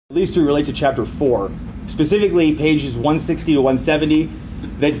at least to relate to chapter 4, specifically pages 160 to 170,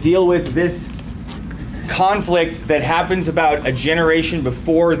 that deal with this conflict that happens about a generation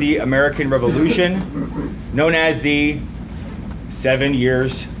before the American Revolution, known as the 7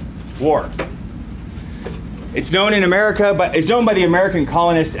 Years' War. It's known in America, but it's known by the American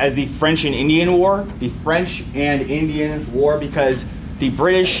colonists as the French and Indian War, the French and Indian War, because the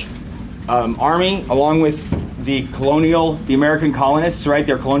British Army, along with the American colonists, right,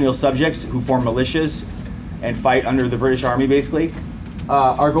 they're colonial subjects who form militias and fight under the British Army, basically,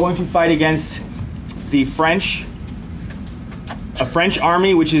 are going to fight against the French, a French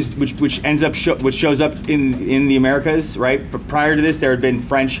army, which shows up in the Americas, right? But prior to this, there had been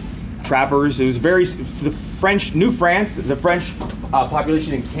French trappers. It was the French, New France, the French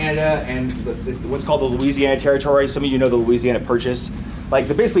population in Canada and what's called the Louisiana Territory. Some of you know the Louisiana Purchase,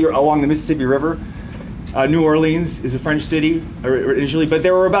 basically along the Mississippi River. New Orleans is a French city initially, but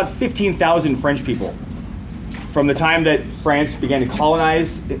there were about 15,000 French people from the time that France began to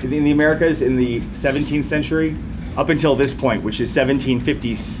colonize in the Americas in the 17th century up until this point, which is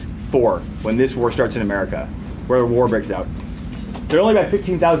 1754, when this war starts in America, where the war breaks out. There are only about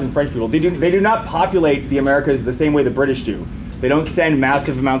 15,000 French people. They do not populate the Americas the same way the British do. They don't send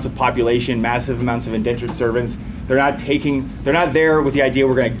massive amounts of population, massive amounts of indentured servants. They're not there with the idea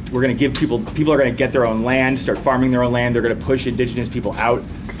we're going to give people are going to get their own land, start farming their own land. They're going to push indigenous people out.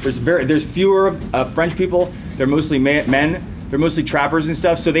 There's fewer French people. They're mostly men. They're mostly trappers and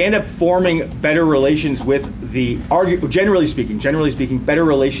stuff. So they end up forming better relations with generally speaking, better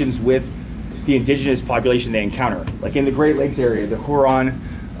relations with the indigenous population they encounter. Like in the Great Lakes area, the Huron,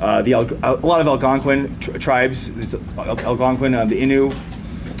 a lot of Algonquin tribes. It's Algonquin, the Innu.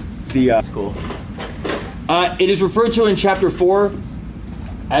 Cool. It is referred to in chapter 4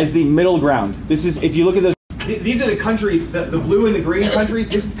 as the middle ground. This is, if you look at those, these are the countries, the blue and the green countries.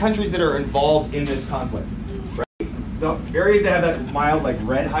 This is countries that are involved in this conflict. Right? The areas that have that mild,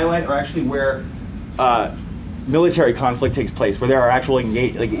 red highlight are actually where military conflict takes place, where there are actually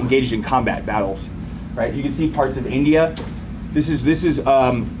engaged in combat battles. Right? You can see parts of India. This is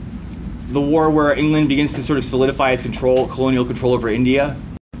the war where England begins to sort of solidify its colonial control over India.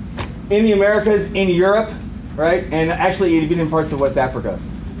 In the Americas, in Europe, right, and actually even in parts of West Africa.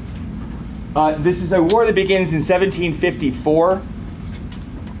 This is a war that begins in 1754,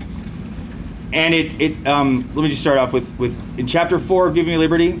 and let me just start off with in chapter 4 of Give Me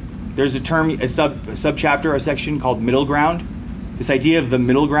Liberty, there's a term, a subchapter, a section called middle ground. This idea of the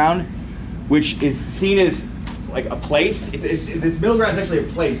middle ground, which is seen as like a place. This middle ground is actually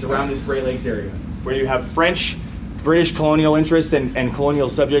a place around this Great Lakes area where you have French, British colonial interests and colonial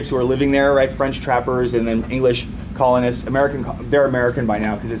subjects who are living there, right? French trappers and then English colonists. They're American by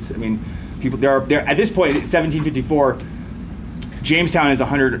now because people. They're at this point, 1754. Jamestown is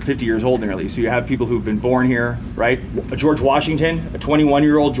 150 years old nearly. So you have people who've been born here, right? George Washington, a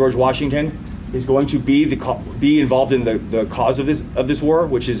 21-year-old George Washington, is going to be involved in the cause of this war,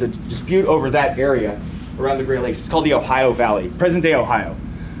 which is a dispute over that area around the Great Lakes. It's called the Ohio Valley, present-day Ohio.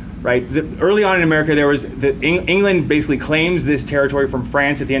 Right. Early on in America, England basically claims this territory from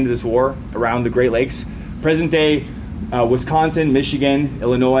France at the end of this war around the Great Lakes. Present-day Wisconsin, Michigan,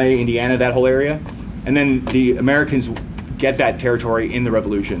 Illinois, Indiana, that whole area, and then the Americans get that territory in the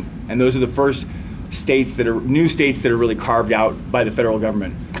Revolution, and those are the first new states that are really carved out by the federal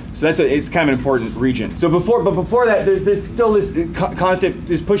government. So it's kind of an important region. So before that, there's still this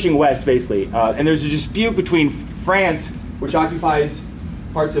constant pushing west basically, and there's a dispute between France, which occupies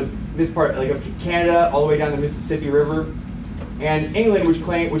parts of this part, of Canada, all the way down the Mississippi River, and England, which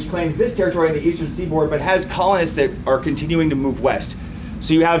claims this territory on the eastern seaboard, but has colonists that are continuing to move west.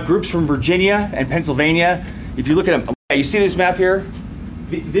 So you have groups from Virginia and Pennsylvania. If you look at them, you see this map here.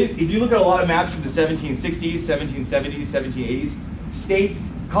 If you look at a lot of maps from the 1760s, 1770s,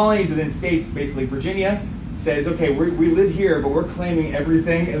 1780s, colonies within states, basically Virginia says, okay, we live here, but we're claiming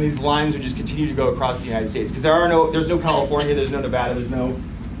everything, and these lines would just continue to go across the United States because there's no California, there's no Nevada, there's no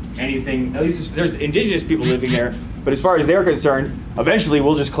anything. At least there's indigenous people living there, but as far as they're concerned, eventually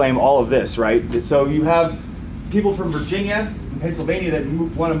we'll just claim all of this, right? So you have people from Virginia and Pennsylvania that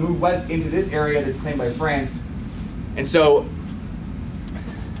want to move west into this area that's claimed by France, and so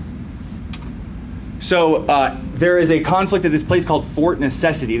there is a conflict at this place called Fort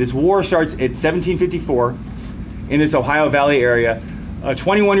Necessity. This war starts at 1754 in this Ohio Valley area. A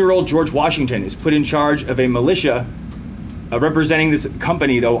 21-year-old George Washington is put in charge of a militia representing this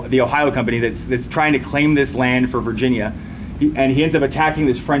company, the Ohio company, that's trying to claim this land for Virginia. And he ends up attacking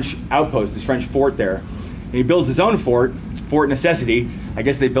this French outpost, this French fort there. And he builds his own fort, Fort Necessity. I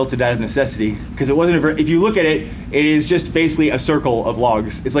guess they built it out of necessity because it wasn't if you look at it, it is just basically a circle of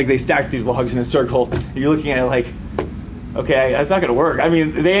logs. It's like they stacked these logs in a circle, and you're looking at it like, okay, that's not going to work. I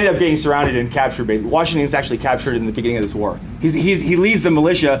mean, they ended up getting surrounded and captured. Washington's actually captured in the beginning of this war. He leads the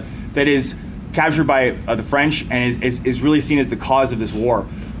militia that is captured by the French and is really seen as the cause of this war,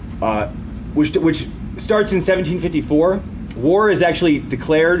 which starts in 1754. War is actually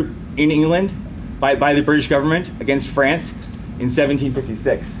declared in England by the British government against France in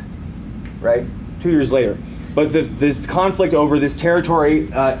 1756, right? 2 years later. But this conflict over this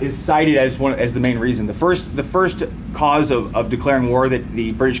territory is cited as the main reason. The first cause of declaring war that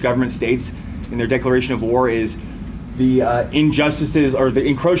the British government states in their declaration of war is the injustices or the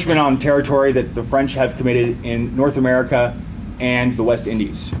encroachment on territory that the French have committed in North America and the West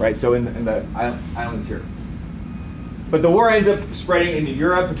Indies, right? So in the islands here. But the war ends up spreading into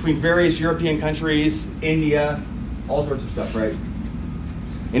Europe between various European countries, India, all sorts of stuff, right?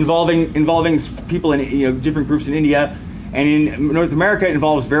 Involving people in different groups in India, and in North America it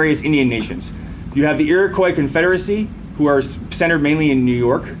involves various Indian nations. You have the Iroquois Confederacy, who are centered mainly in New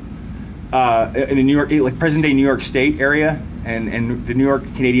York, in the New York, like present-day New York State area, and the New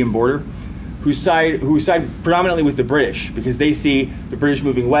York-Canadian border, who side predominantly with the British because they see the British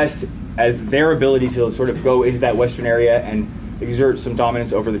moving west as their ability to sort of go into that western area and exert some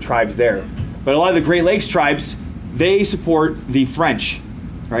dominance over the tribes there. But a lot of the Great Lakes tribes, they support the French,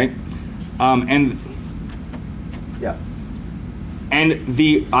 right? And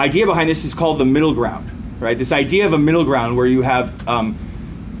the idea behind this is called the middle ground, right? This idea of a middle ground where you have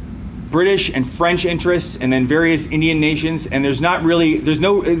British and French interests and then various Indian nations, and this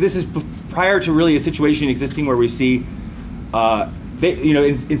is prior to really a situation existing where we see in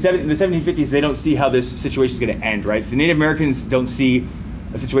the 1750s, they don't see how this situation is going to end, right? The Native Americans don't see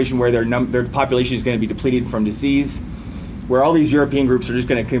a situation where their population is going to be depleted from disease, where all these European groups are just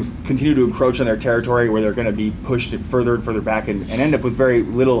going to continue to encroach on their territory, where they're going to be pushed further and further back and end up with very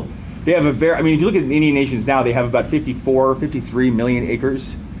little. They have if you look at the Indian nations now, they have about 53 million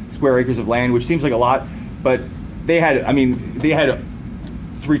square acres of land, which seems like a lot, but they had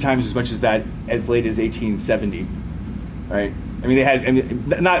 3 times as much as that as late as 1870, right? I mean,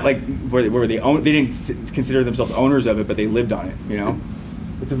 not like where they didn't consider themselves owners of it, but they lived on it,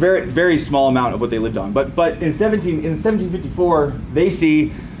 It's a very, very small amount of what they lived on. But in 1754, they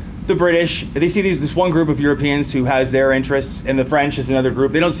see the British, they see this one group of Europeans who has their interests, and the French as another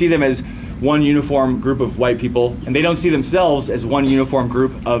group. They don't see them as one uniform group of white people, and they don't see themselves as one uniform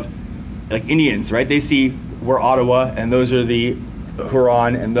group of like Indians, right? They see we're Ottawa, and those are the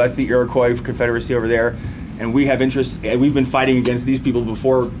Huron, and that's the Iroquois Confederacy over there. And we have interests, and we've been fighting against these people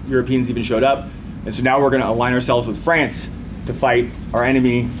before Europeans even showed up. And so now we're going to align ourselves with France to fight our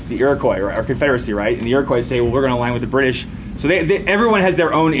enemy, the Iroquois, or our Confederacy, right? And the Iroquois say, well, we're going to align with the British. So everyone has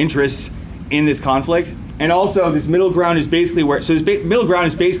their own interests in this conflict. And also, this middle ground is basically middle ground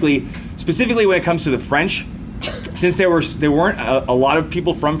is basically, specifically when it comes to the French, since there weren't a lot of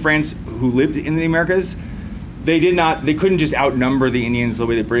people from France who lived in the Americas, they couldn't just outnumber the Indians the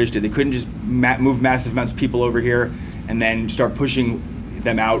way the British did. They couldn't just move massive amounts of people over here and then start pushing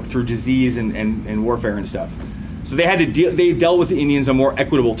them out through disease and warfare and stuff. So they dealt with the Indians on more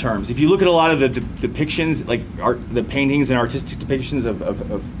equitable terms. If you look at a lot of the depictions, like the paintings and artistic depictions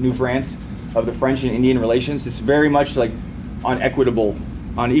of New France, of the French and Indian relations, it's very much like on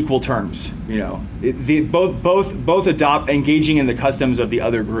equal terms. Both adopt engaging in the customs of the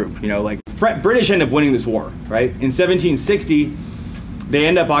other group. British end up winning this war, right? In 1760, they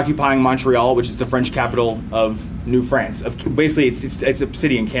end up occupying Montreal, which is the French capital of New France. Basically, it's a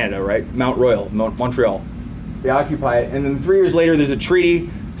city in Canada, right? Mount Royal, Montreal. They occupy it, and then 3 years later, there's a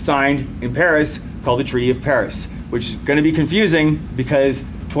treaty signed in Paris called the Treaty of Paris, which is going to be confusing because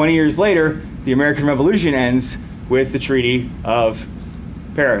 20 years later, the American Revolution ends with the Treaty of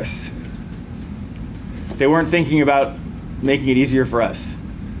Paris. They weren't thinking about making it easier for us.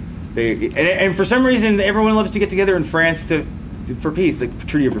 And for some reason, everyone loves to get together in France for peace. The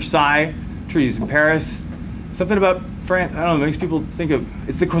Treaty of Versailles, treaties in Paris. Something about France, I don't know, makes people think of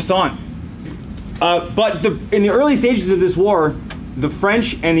it's the croissant. But in the early stages of this war, the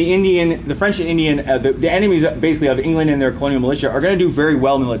French and Indian, the enemies basically of England and their colonial militia are going to do very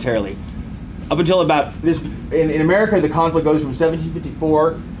well militarily. Up until about this, in America, the conflict goes from 1754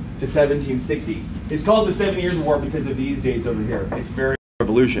 to 1760. It's called the 7 Years' War because of these dates over here. It's very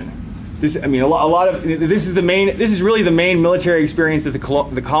revolution. This is really the main military experience that the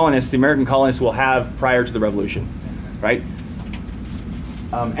American colonists will have prior to the Revolution, right?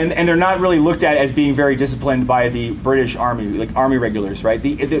 And they're not really looked at as being very disciplined by the British Army, like Army regulars, right?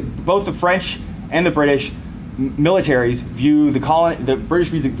 Both the French and the British militaries view the British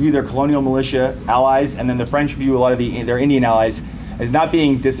view their colonial militia allies, and then the French view a lot of their Indian allies as not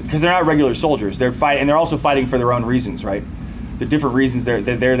being because they're not regular soldiers. They're fighting, and they're also fighting for their own reasons, right? The different reasons they're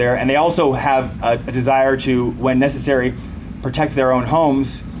there, and they also have a desire to, when necessary, protect their own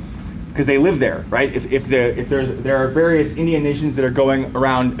homes because they live there, right? If there are various Indian nations that are going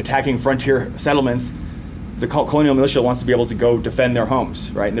around attacking frontier settlements, the colonial militia wants to be able to go defend their homes,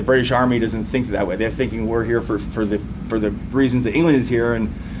 right? And the British Army doesn't think that way. They're thinking we're here for the reasons that England is here,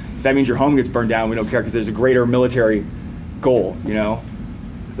 and if that means your home gets burned down, we don't care because there's a greater military goal, you know.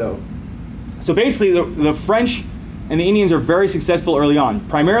 So basically, the French and the Indians are very successful early on,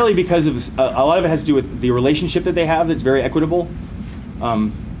 primarily because of a lot of it has to do with the relationship that they have that's very equitable,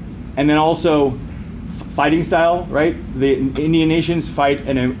 and then also fighting style, right? The Indian nations fight,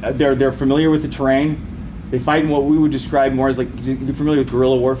 and they're familiar with the terrain. They fight in what we would describe more as, like, you're familiar with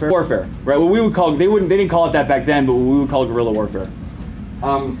guerrilla warfare? Warfare, right? What we would call, they didn't call it that back then, but what we would call guerrilla warfare.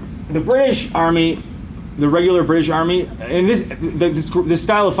 The British Army, the regular British Army, and this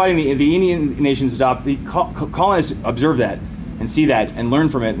style of fighting the Indian nations adopt, the colonists observe that and see that and learn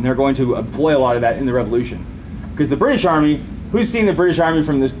from it, and they're going to employ a lot of that in the Revolution. Because the British Army, who's seen the British Army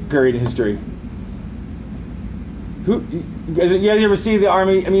from this period in history? You guys ever see the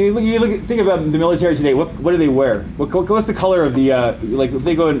army? I mean, think about the military today. What do they wear? What's the color of the like if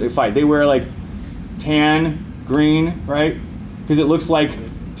they go and fight? They wear like tan, green, right? Because it looks like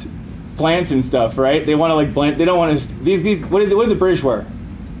plants and stuff, right? They want to like blend. They don't want to. These. What do the British wear?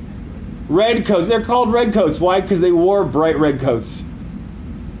 Red coats. They're called red coats. Why? Because they wore bright red coats.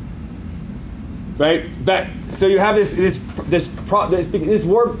 Right? So you have this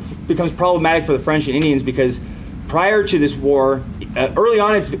war becomes problematic for the French and Indians because prior to this war, early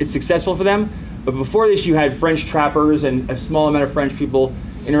on it's successful for them, but before this you had French trappers and a small amount of French people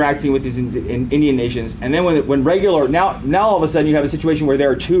interacting with these Indian nations, and then now all of a sudden you have a situation where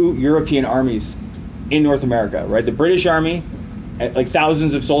there are two European armies in North America, right? The British Army, like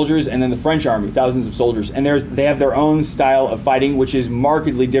thousands of soldiers, and then the French Army, thousands of soldiers, and they have their own style of fighting, which is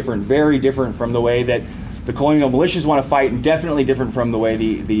markedly different, very different from the way that the colonial militias want to fight, and definitely different from the way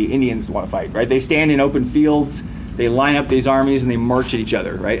the Indians want to fight, right? They stand in open fields. They line up these armies and they march at each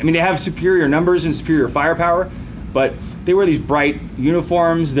other, right? I mean, they have superior numbers and superior firepower, but they wear these bright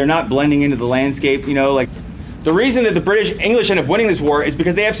uniforms. They're not blending into the landscape, you know. Like, the reason that the English end up winning this war is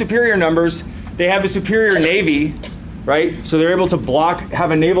because they have superior numbers. They have a superior navy, right? So they're able to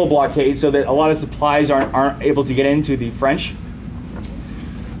have a naval blockade so that a lot of supplies aren't able to get into the French.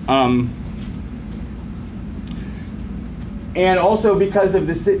 And also because of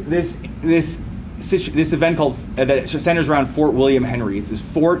this event called that centers around Fort William Henry. It's this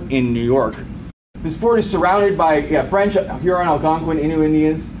fort in New York. This fort is surrounded by French, Huron, Algonquin, Innu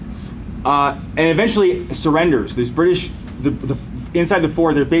Indians, and eventually surrenders. There's British. Inside the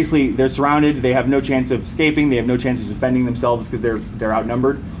fort, they're surrounded. They have no chance of escaping. They have no chance of defending themselves because they're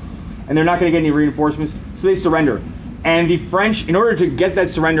outnumbered, and they're not going to get any reinforcements. So they surrender. And the French, in order to get that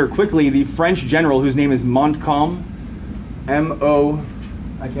surrender quickly, the French general, whose name is Montcalm, Montcalm.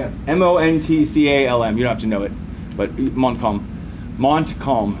 You don't have to know it, but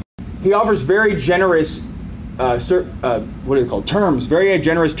Montcalm. He offers very generous, what are they called? Terms. Very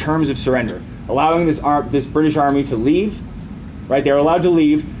generous terms of surrender, allowing this British army to leave. Right? They're allowed to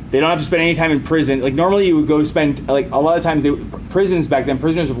leave. They don't have to spend any time in prison. Like normally, you would go spend a lot of times. Prisons back then,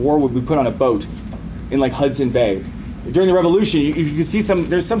 prisoners of war would be put on a boat in like Hudson Bay. During the Revolution, you could see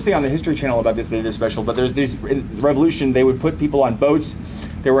there's something on the History Channel about this that is special. But in the Revolution, they would put people on boats.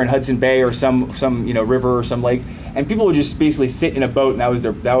 They were in Hudson Bay or some river or some lake, and people would just basically sit in a boat, and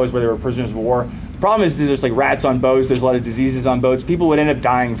that was where they were prisoners of war. The problem is there's like rats on boats. There's a lot of diseases on boats. People would end up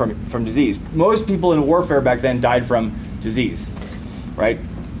dying from disease. Most people in warfare back then died from disease, right?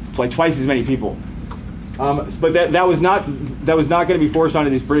 It's like twice as many people. But that was not going to be forced onto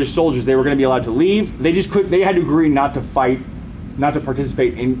these British soldiers. They were going to be allowed to leave. They had to agree not to fight, not to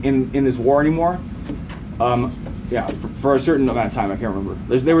participate in this war anymore. For a certain amount of time. I can't remember.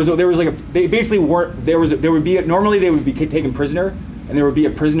 There would be taken prisoner, and there would be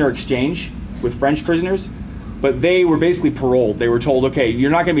a prisoner exchange with French prisoners, but they were basically paroled. They were told, okay,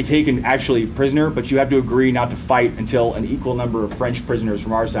 you're not going to be taken actually prisoner, but you have to agree not to fight until an equal number of French prisoners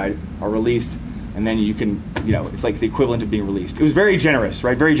from our side are released, and then you can, it's like the equivalent of being released. It was very generous,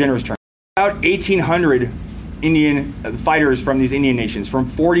 right? Very generous term. About 1,800 Indian fighters from these Indian nations, from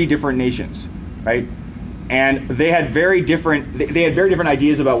 40 different nations, right? And they had very different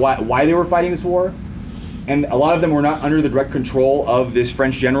ideas about why they were fighting this war, and a lot of them were not under the direct control of this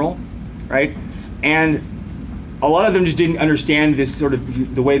French general, right? And a lot of them just didn't understand this sort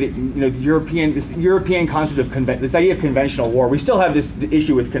of the way that this European concept of this idea of conventional war. We still have this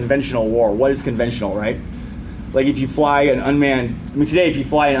issue with conventional war. What is conventional, right? Like if you fly an unmanned, today if you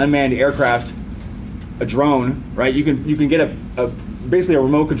fly an unmanned aircraft, a drone, right? You can get basically a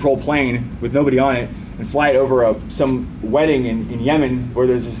remote control plane with nobody on it and fly it over some wedding in Yemen where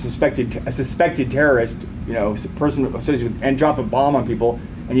there's a suspected terrorist, person associated with, and drop a bomb on people,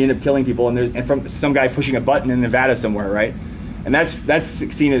 and you end up killing people, and from some guy pushing a button in Nevada somewhere, right? And that's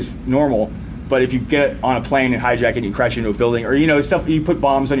seen as normal. But if you get on a plane and hijack it and you crash into a building, or stuff, you put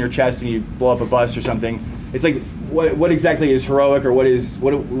bombs on your chest and you blow up a bus or something, it's like what exactly is heroic, or what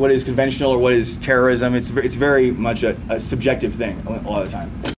is conventional, or what is terrorism? It's very much a subjective thing a lot of the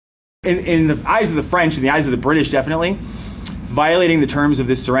time. In the eyes of the French, in the eyes of the British, definitely violating the terms of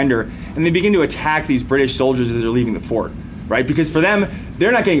this surrender, and they begin to attack these British soldiers as they're leaving the fort, right? Because for them,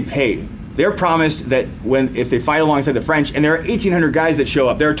 they're not getting paid. They're promised that if they fight alongside the French, and there are 1,800 guys that show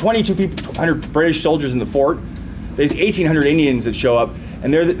up. There are 2,200 British soldiers in the fort. There's 1,800 Indians that show up,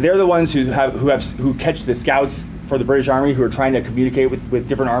 and they're the ones who catch the scouts for the British Army, who are trying to communicate with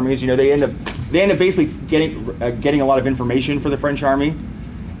different armies. They end up basically getting a lot of information for the French army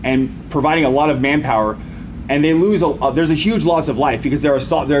and providing a lot of manpower, and they lose. There's a huge loss of life because they're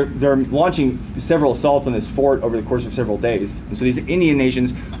launching several assaults on this fort over the course of several days, and so these Indian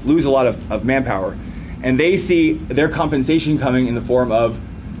nations lose a lot of manpower, and they see their compensation coming in the form of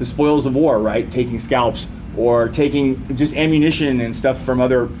the spoils of war, right? Taking scalps or taking just ammunition and stuff from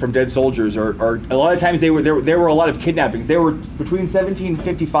dead soldiers, or a lot of times there were a lot of kidnappings. There were between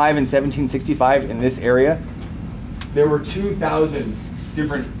 1755 and 1765 in this area. There were 2,000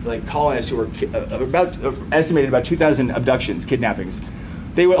 different colonists who were estimated about 2,000 abductions, kidnappings.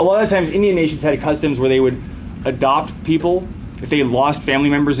 A lot of times Indian nations had customs where they would adopt people. If they lost family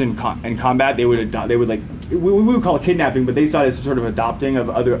members in combat, they would adopt. They would we would call it kidnapping, but they saw it as sort of adopting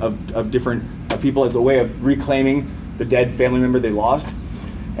of different people as a way of reclaiming the dead family member they lost.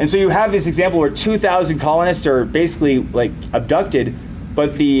 And so you have this example where 2,000 colonists are basically abducted,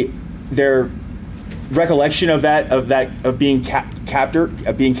 but their recollection of being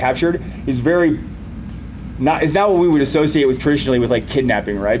captured is not what we would associate with traditionally with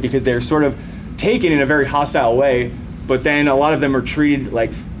kidnapping, right? Because they're sort of taken in a very hostile way, but then a lot of them are treated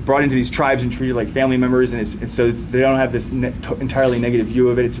brought into these tribes and treated like family members, and so they don't have this entirely negative view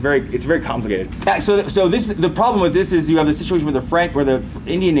of it. It's very complicated. Yeah, so the problem with this is you have the situation where the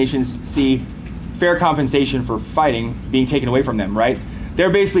Indian nations see fair compensation for fighting being taken away from them, right?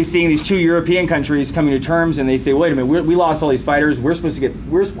 They're basically seeing these two European countries coming to terms, and they say, wait a minute, we lost all these fighters. How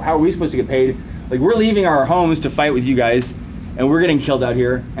are we supposed to get paid? We're leaving our homes to fight with you guys, and we're getting killed out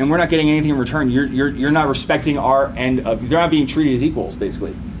here, and we're not getting anything in return. You're not respecting our end of. They're not being treated as equals,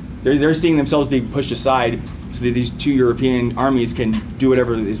 basically. They're seeing themselves being pushed aside so that these two European armies can do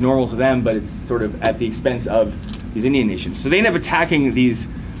whatever is normal to them, but it's sort of at the expense of these Indian nations. So they end up attacking these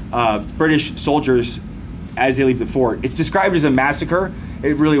British soldiers as they leave the fort. It's described as a massacre.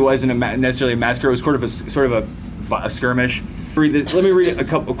 It really wasn't necessarily a massacre. It was sort of a skirmish. Let me read a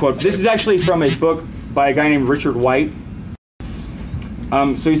couple of quotes. This is actually from a book by a guy named Richard White.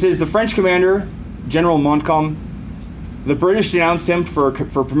 So he says, the French commander, General Montcalm, the British denounced him for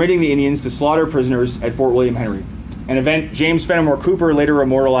permitting the Indians to slaughter prisoners at Fort William Henry, an event James Fenimore Cooper later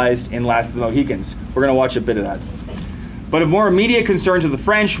immortalized in Last of the Mohicans. We're going to watch a bit of that. But of more immediate concern to the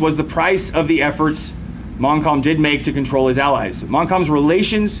French was the price of the efforts Montcalm did make to control his allies. Montcalm's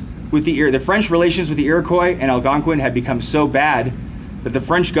relations with the French relations with the Iroquois and Algonquin had become so bad that the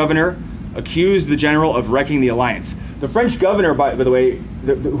French governor accused the general of wrecking the alliance. The French governor, by the way,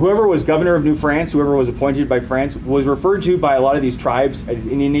 whoever was governor of New France, whoever was appointed by France, was referred to by a lot of these tribes, these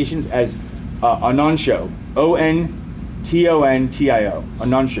Indian nations, as Ononshio, Ontontio,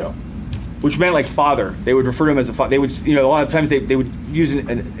 Ononshio, which meant father. They would refer to him as a father. They would, a lot of times they would use an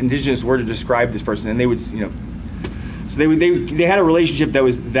indigenous word to describe this person, and they would, so they had a relationship that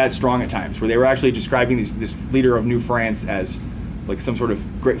was that strong at times, where they were actually describing this leader of New France as some sort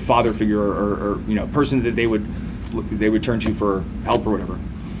of great father figure or person that they would turn to for help or whatever.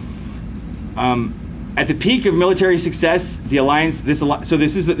 At the peak of military success, the alliance. This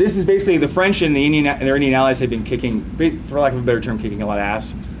is basically the French and their Indian allies had been kicking, for lack of a better term, kicking a lot of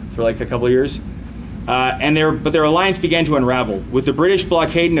ass for a couple of years, but their alliance began to unravel with the British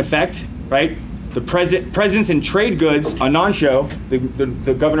blockade in effect. Right, the presence in trade goods. Ononshio,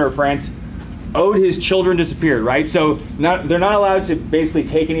 the governor of France, owed his children disappeared. Right, so they're not allowed to basically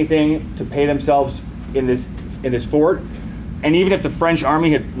take anything to pay themselves in this fort. And even if the French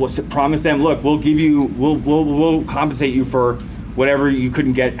army had promised them, look, we'll compensate you for whatever you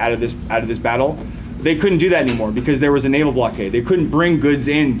couldn't get out of this battle, they couldn't do that anymore because there was a naval blockade. They couldn't bring goods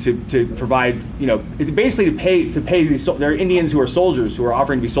in to provide, it's basically to pay these. There are Indians who are soldiers who are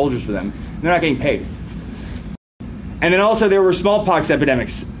offering to be soldiers for them. They're not getting paid. And then also there were smallpox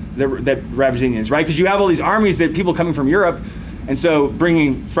epidemics that ravaged Indians, right? Because you have all these armies that people coming from Europe, and so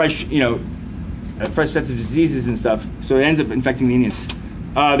bringing fresh sets of diseases and stuff. So it ends up infecting the Indians.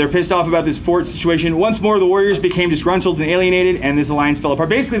 They're pissed off about this fort situation. Once more, the warriors became disgruntled and alienated, and this alliance fell apart.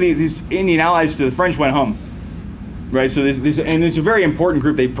 Basically, these Indian allies to the French went home, right? So this is a very important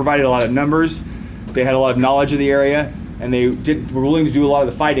group. They provided a lot of numbers. They had a lot of knowledge of the area, and they were willing to do a lot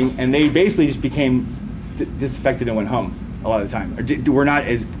of the fighting. And they basically just became disaffected and went home a lot of the time.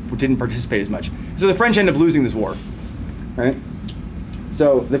 Didn't participate as much. So the French end up losing this war, right?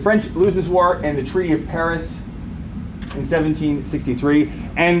 So the French lose this war in the Treaty of Paris in 1763,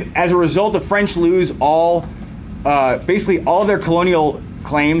 and as a result, the French lose basically all of their colonial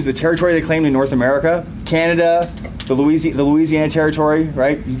claims, the territory they claimed in North America, Canada, the Louisiana Territory,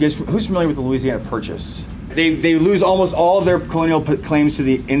 right? Who's familiar with the Louisiana Purchase? They lose almost all of their colonial claims to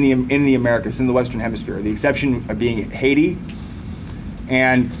in the Americas, in the Western Hemisphere. The exception of being Haiti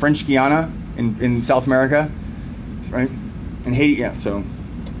and French Guiana in South America, right? And Haiti, yeah. So.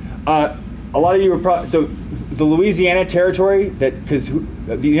 A lot of you are so the Louisiana Territory, because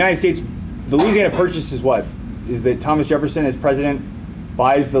the United States, the Louisiana Purchase is what? Is that Thomas Jefferson as president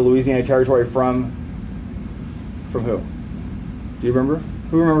buys the Louisiana Territory from who? Do you remember?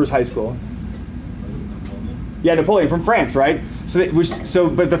 Who remembers high school? Yeah, Napoleon, from France, right?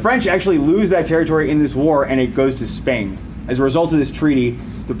 But the French actually lose that territory in this war, and it goes to Spain. As a result of this treaty,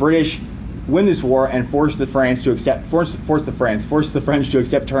 the British win this war and force the French to accept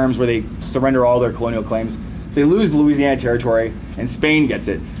terms where they surrender all their colonial claims. They lose the Louisiana Territory, and Spain gets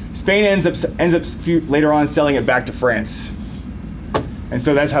it. Spain ends up later on selling it back to France, and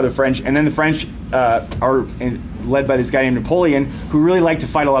so that's how the French. And then the French are led by this guy named Napoleon, who really liked to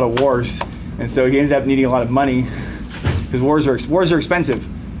fight a lot of wars, and so he ended up needing a lot of money because wars are expensive,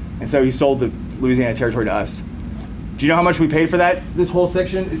 and so he sold the Louisiana Territory to us. Do you know how much we paid for that? This whole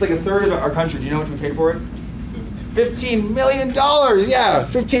section? It's like a third of our country. Do you know how much we paid for it? $15 million. Yeah,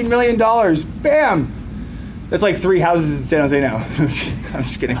 $15 million. Bam. That's like 3 houses in San Jose now. I'm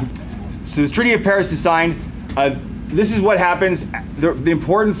just kidding. So the Treaty of Paris is signed. This is what happens. The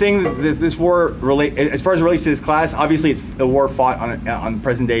important thing that this war as far as it relates to this class, obviously it's the war fought on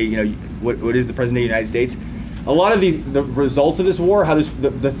present day. What is the present day United States? A lot of the results of this war,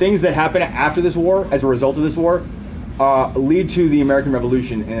 the things that happen after this war as a result of this war, lead to the American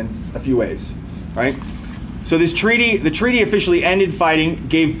Revolution in a few ways, right? So the treaty officially ended fighting,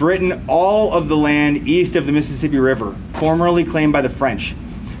 gave Britain all of the land east of the Mississippi River, formerly claimed by the French.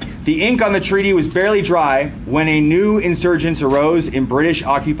 The ink on the treaty was barely dry when a new insurgence arose in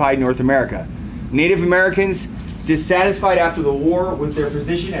British-occupied North America. Native Americans, dissatisfied after the war with their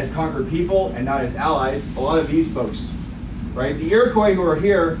position as conquered people and not as allies, a lot of these folks, right? The Iroquois who are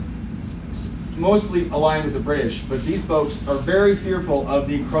here, mostly aligned with the British, but these folks are very fearful of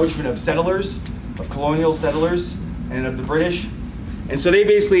the encroachment of settlers, of colonial settlers, and of the British. And so they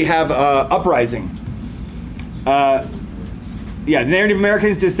basically have uprising. The Native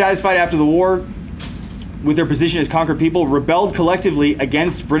Americans, dissatisfied after the war with their position as conquered people, rebelled collectively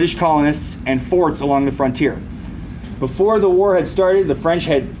against British colonists and forts along the frontier. Before the war had started, the French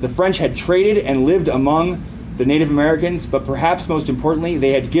had traded and lived among the Native Americans, but perhaps most importantly,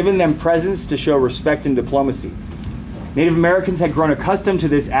 they had given them presents to show respect and diplomacy. Native Americans had grown accustomed to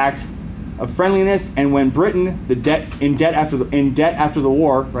this act of friendliness, and when Britain, in debt after the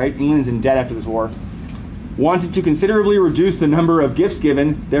war, right? England's in debt after this war, wanted to considerably reduce the number of gifts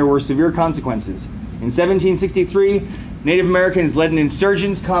given, there were severe consequences. In 1763, Native Americans led an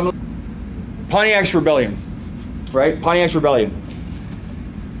insurgents, Pontiac's Rebellion, right? Pontiac's Rebellion.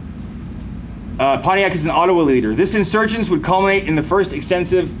 Pontiac is an Ottawa leader. This insurgence would culminate in the first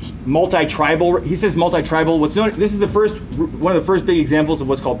extensive multi-tribal. He says multi-tribal. This is one of the first big examples of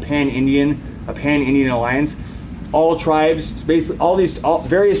what's called pan-Indian, a pan-Indian alliance. All tribes, basically all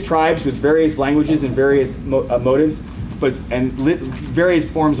various tribes with various languages and various motives, and various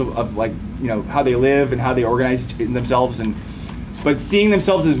forms of like how they live and how they organize themselves, but seeing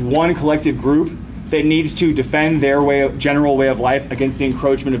themselves as one collective group that needs to defend their general way of life against the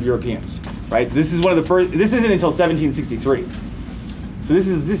encroachment of Europeans. Right? This is one of the first. This isn't until 1763. So this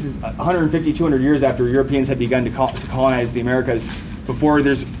is 150, 200 years after Europeans had begun to colonize the Americas. Before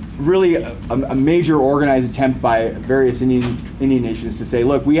there's really a major organized attempt by various Indian nations to say,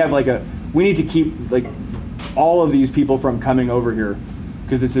 look, we need to keep all of these people from coming over here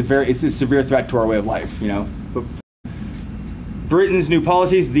because it's a severe threat to our way of life. Britain's new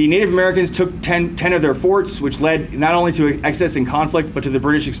policies, the Native Americans took 10 of their forts, which led not only to excess in conflict, but to the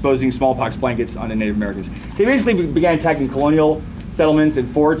British exposing smallpox blankets on the Native Americans. They basically began attacking colonial settlements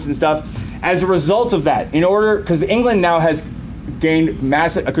and forts and stuff. As a result of that, because England now has gained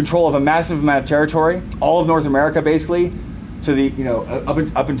a control of a massive amount of territory, all of North America basically, to the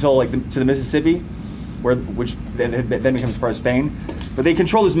up until to the Mississippi, which then becomes part of Spain. But they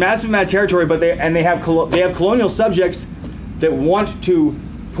control this massive amount of territory, but they have colonial subjects that want to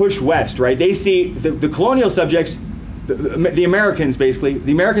push west, right? They see the colonial subjects, the Americans basically,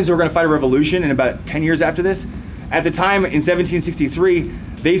 the Americans who are going to fight a revolution in about 10 years after this. At the time in 1763,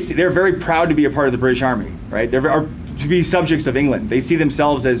 they're very proud to be a part of the British Army, right? To be subjects of England. They see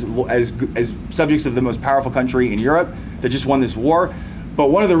themselves as subjects of the most powerful country in Europe that just won this war.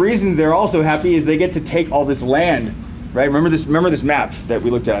 But one of the reasons they're also happy is they get to take all this land, right? Remember this map that we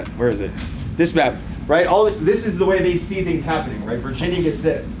looked at. Where is it? This map, right? This is the way they see things happening, right? Virginia gets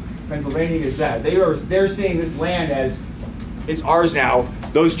this, Pennsylvania gets that. They're seeing this land as it's ours now.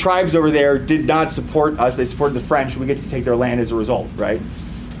 Those tribes over there did not support us. They supported the French. We get to take their land as a result, right?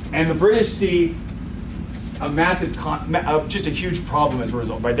 And the British see a massive, just a huge problem as a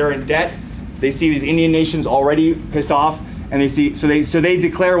result, right? They're in debt. They see these Indian nations already pissed off, and they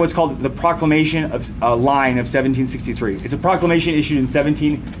declare what's called the Proclamation of Line of 1763. It's a proclamation issued in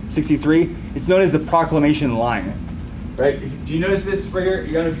 1763. It's known as the Proclamation Line, right? Do you notice this right here?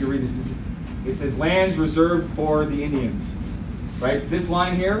 I don't know if you read this. It says lands reserved for the Indians, right? This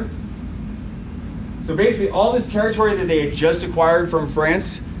line here. So basically, all this territory that they had just acquired from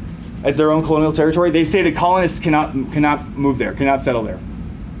France as their own colonial territory, they say the colonists cannot move there, cannot settle there.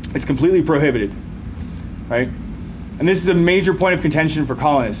 It's completely prohibited, right? And this is a major point of contention for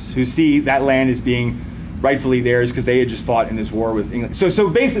colonists who see that land as being rightfully theirs because they had just fought in this war with England. So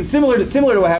basically, similar to what happened